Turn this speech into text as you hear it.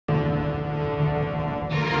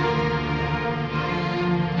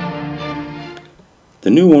The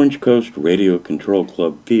new Orange Coast Radio Control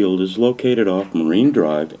Club field is located off Marine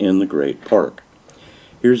Drive in the Great Park.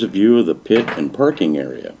 Here's a view of the pit and parking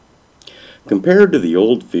area. Compared to the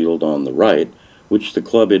old field on the right, which the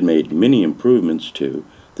club had made many improvements to,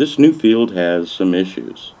 this new field has some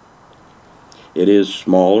issues. It is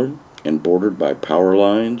smaller and bordered by power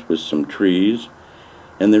lines with some trees,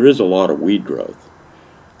 and there is a lot of weed growth.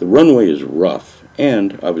 The runway is rough,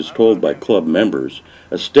 and, I was told by club members,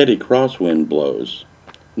 a steady crosswind blows.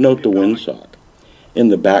 Note the windsock. In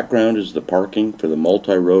the background is the parking for the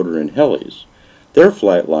multi-rotor and helis. Their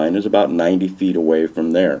flight line is about 90 feet away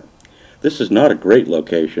from there. This is not a great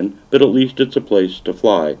location, but at least it's a place to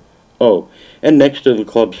fly. Oh, and next to the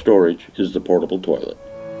club storage is the portable toilet.